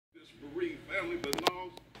family, but no,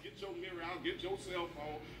 get your mirror out, get your cell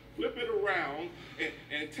phone, flip it around,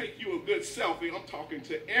 and take you a good selfie. I'm talking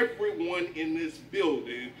to everyone in this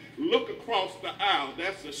building. Look across the aisle,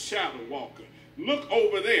 that's a shadow walker. Look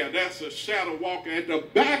over there, that's a shadow walker. At the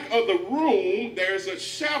back of the room, there's a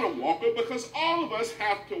shadow walker, because all of us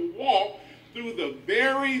have to walk through the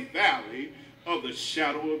very valley of the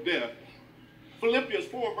shadow of death. Philippians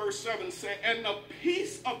 4 verse 7 said, and the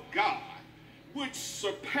peace of God, which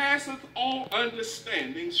surpasseth all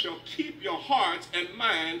understanding, shall keep your hearts and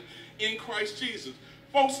minds in Christ Jesus.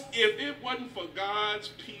 Folks, if it wasn't for God's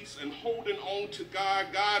peace and holding on to God,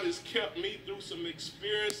 God has kept me through some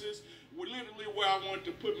experiences literally where I wanted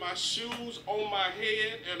to put my shoes on my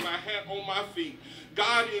head and my hat on my feet.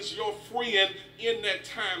 God is your friend in that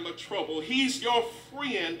time of trouble. He's your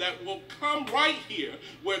friend that will come right here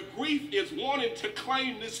where grief is wanting to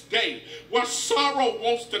claim this day, where sorrow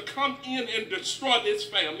wants to come in and destroy this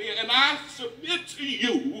family. And I submit to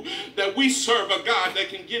you that we serve a God that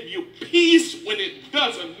can give you peace when it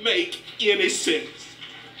doesn't make any sense.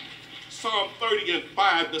 Psalm 30 and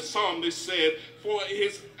 5, the psalmist said, for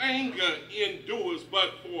his anger endures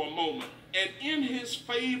but for a moment, and in his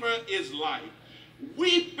favor is life.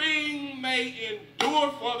 Weeping may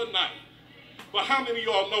endure for the night, but how many of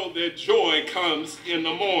y'all know that joy comes in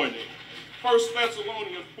the morning? 1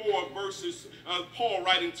 Thessalonians 4 verses, Paul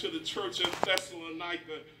writing to the church in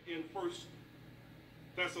Thessalonica in 1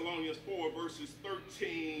 Thessalonians 4 verses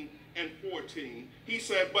 13 and 14. He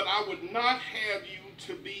said, but I would not have you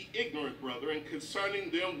to be ignorant, brethren, concerning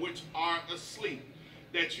them which are asleep,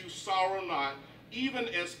 that you sorrow not, even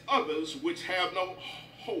as others which have no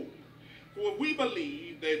hope. For we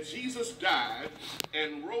believe that Jesus died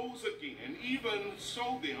and rose again, even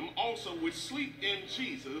so them also which sleep in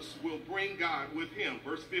Jesus will bring God with him.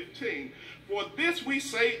 Verse 15, for this we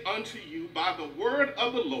say unto you by the word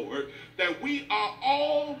of the Lord, that we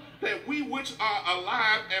which are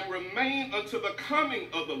alive and remain unto the coming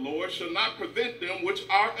of the Lord shall not prevent them which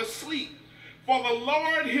are asleep. For the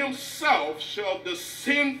Lord himself shall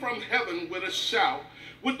descend from heaven with a shout,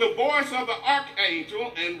 with the voice of the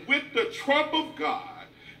archangel, and with the trump of God,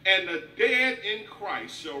 and the dead in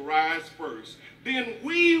Christ shall rise first. Then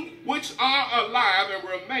we which are alive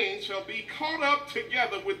and remain shall be caught up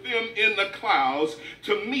together with them in the clouds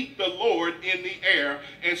to meet the Lord in the air,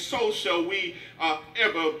 and so shall we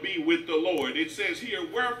ever be with the Lord. It says here,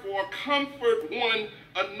 wherefore comfort one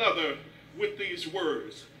another with these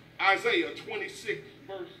words. Isaiah 26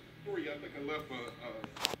 verse 3, I think I left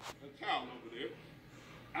a towel over there.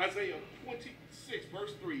 Isaiah 26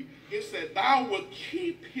 verse 3, it said, thou wilt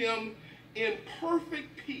keep him in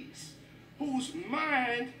perfect peace, whose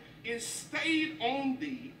mind is stayed on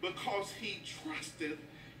thee, because he trusteth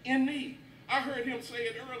in thee. I heard him say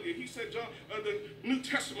it earlier. He said, John, the New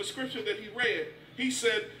Testament scripture that he read, he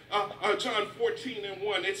said, John 14 and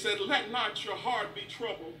 1, it said, let not your heart be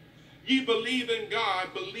troubled. Ye believe in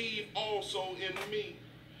God, believe also in me.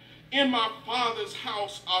 In my Father's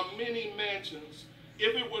house are many mansions.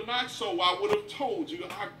 If it were not so, I would have told you,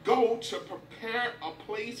 I go to prepare a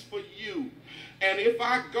place for you. And if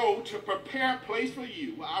I go to prepare a place for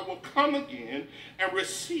you, I will come again and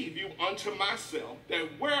receive you unto myself, that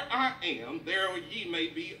where I am, there ye may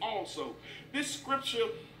be also. This scripture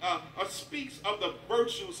speaks of the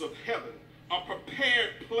virtues of heaven, a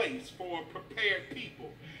prepared place for a prepared people.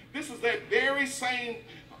 This is that very same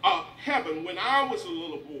heaven when I was a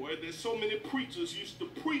little boy that so many preachers used to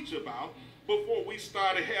preach about before we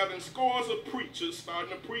started having scores of preachers starting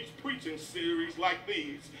to preach preaching series like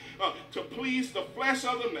these to please the flesh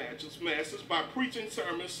of the masses by preaching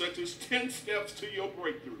sermons such as 10 steps to your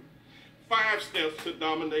breakthrough, 5 steps to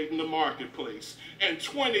dominating the marketplace, and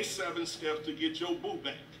 27 steps to get your boo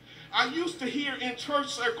back. I used to hear in church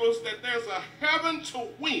circles that there's a heaven to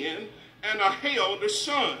win and a hell to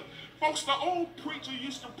shun. Folks, the old preacher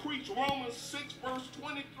used to preach Romans 6 verse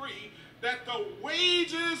 23, that the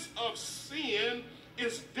wages of sin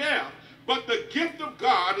is death, but the gift of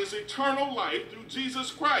God is eternal life through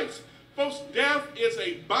Jesus Christ. Folks, death is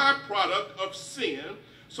a byproduct of sin.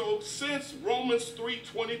 So since Romans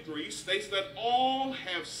 3:23 states that all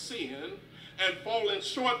have sinned and fallen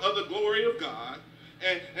short of the glory of God,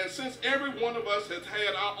 and since every one of us has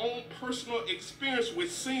had our own personal experience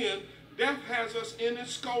with sin, death has us in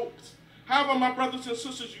its scopes. However, my brothers and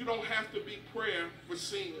sisters, you don't have to be prayer for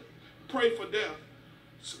sin. Pray for death.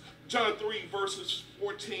 John 3 verses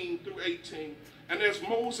 14 through 18. And as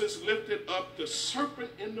Moses lifted up the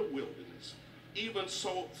serpent in the wilderness, even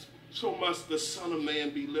so must the Son of Man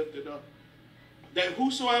be lifted up, that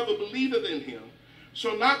whosoever believeth in him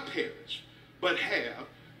shall not perish, but have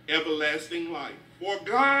everlasting life. For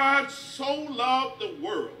God so loved the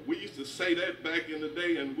world. We used to say that back in the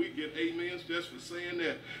day, and we get amens just for saying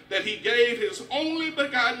that. That he gave his only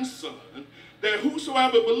begotten Son, that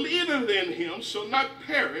whosoever believeth in him shall not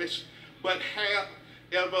perish, but have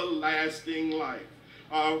everlasting life.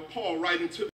 Paul writing to